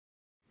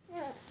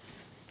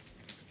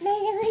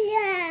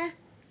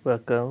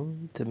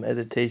Welcome to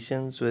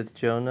Meditations with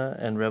Jonah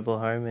and Rebel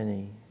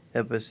Harmony,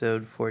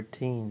 episode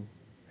 14.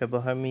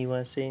 Rebel Harmony, you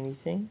want to say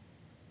anything?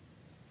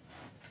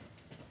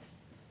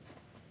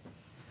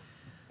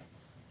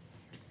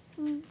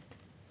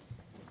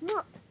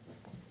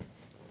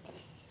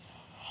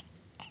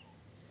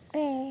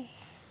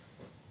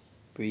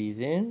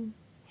 Breathe in,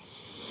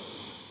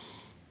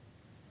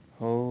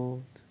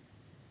 hold,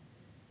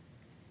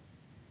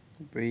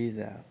 breathe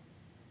out.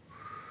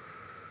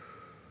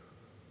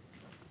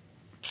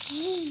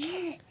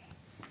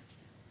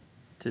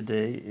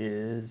 Today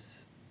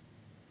is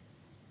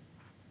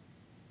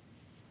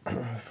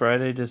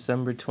Friday,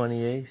 December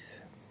 28th,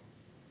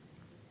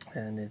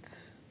 and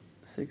it's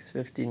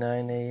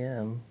 6:59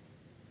 a.m.,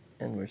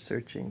 and we're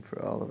searching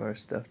for all of our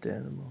stuffed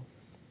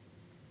animals.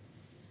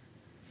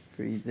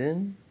 Breathe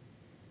in,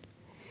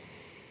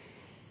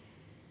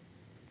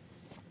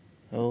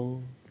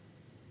 hold,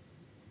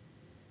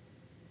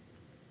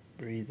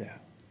 breathe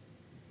out.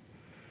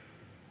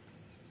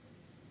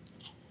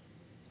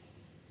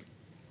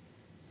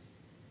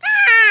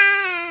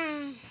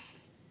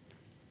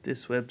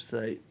 This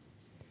website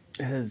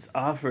has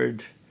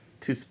offered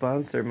to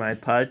sponsor my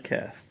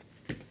podcast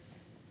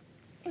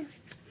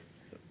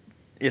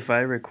if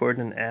I record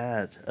an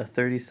ad, a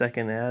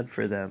 30-second ad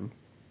for them.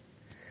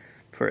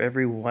 For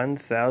every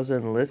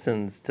 1,000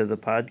 listens to the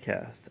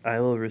podcast, I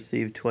will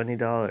receive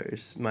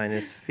 $20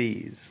 minus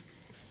fees.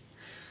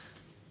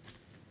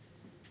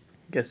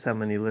 Guess how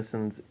many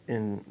listens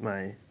in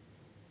my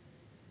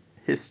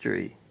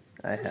history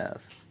I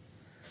have?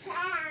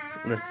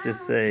 Let's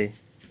just say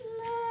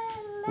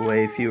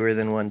way fewer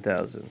than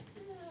 1,000.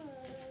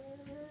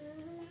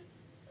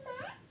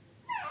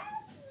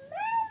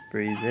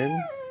 Breathe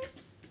in.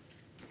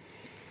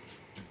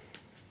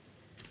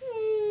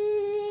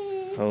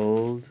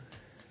 Hold.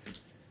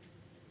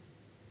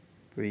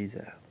 Breathe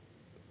out.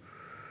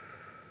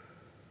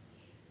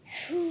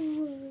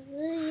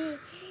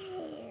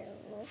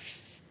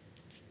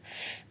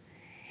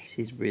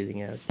 She's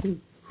breathing out too.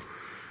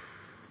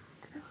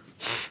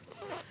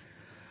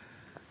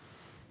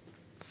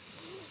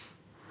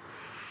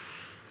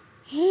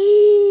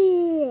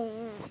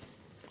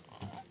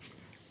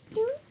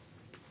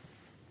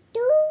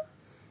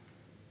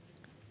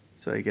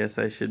 So I guess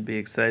I should be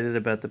excited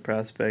about the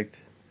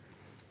prospect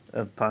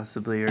of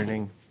possibly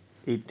earning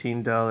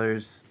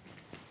 $18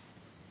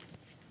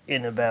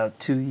 in about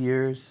 2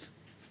 years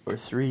or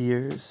 3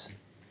 years.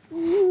 But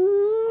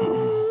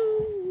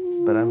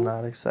I'm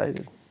not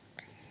excited.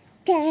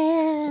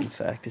 In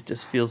fact, it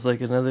just feels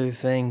like another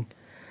thing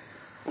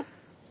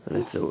that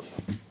it's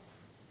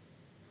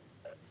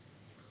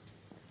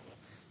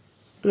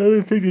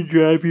another thing to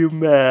drive you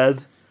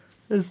mad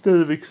instead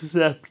of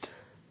accept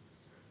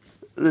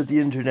that the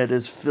internet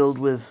is filled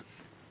with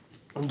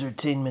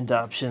entertainment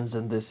options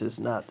and this is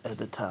not at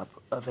the top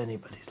of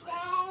anybody's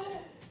list.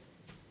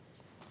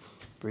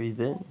 Breathe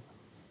in.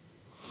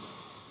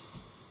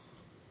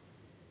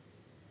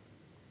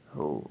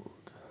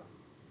 Hold.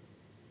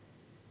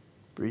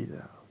 Breathe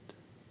out.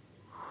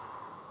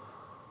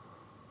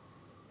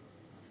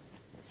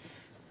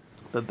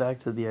 But back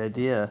to the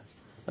idea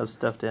of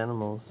stuffed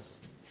animals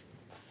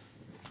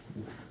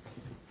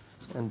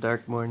and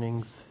dark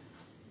mornings.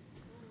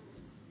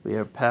 We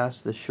are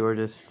past the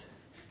shortest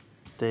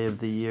day of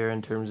the year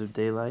in terms of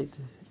daylight,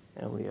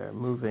 and we are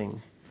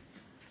moving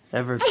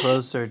ever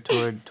closer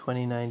toward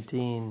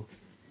 2019,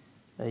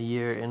 a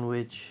year in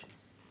which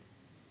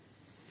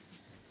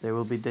there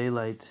will be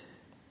daylight.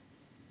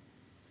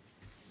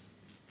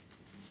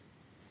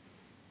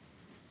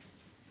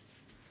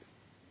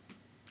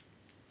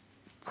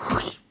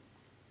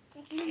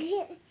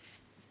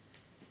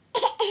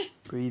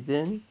 Breathe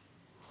in.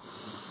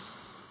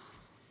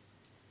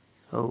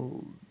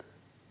 Hold.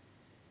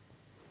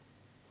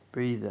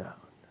 Breathe out.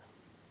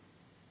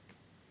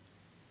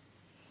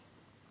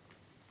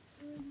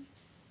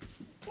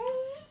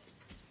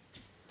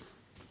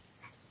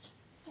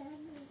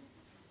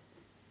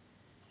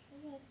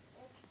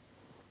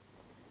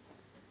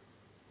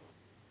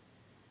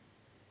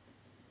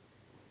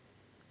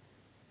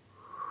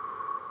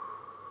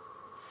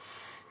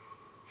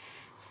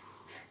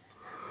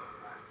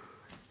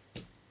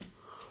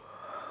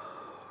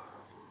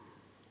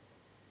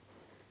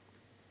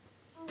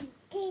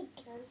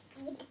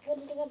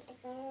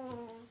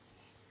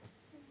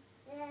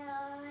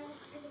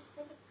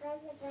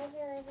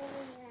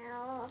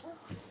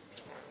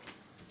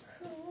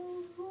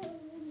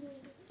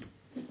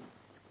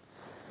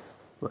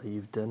 Well,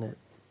 you've done it.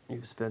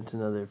 You've spent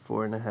another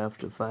 4.5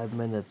 to 5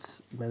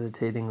 minutes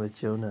meditating with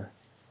Jonah.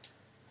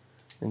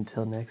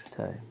 Until next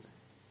time,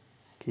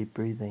 keep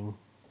breathing.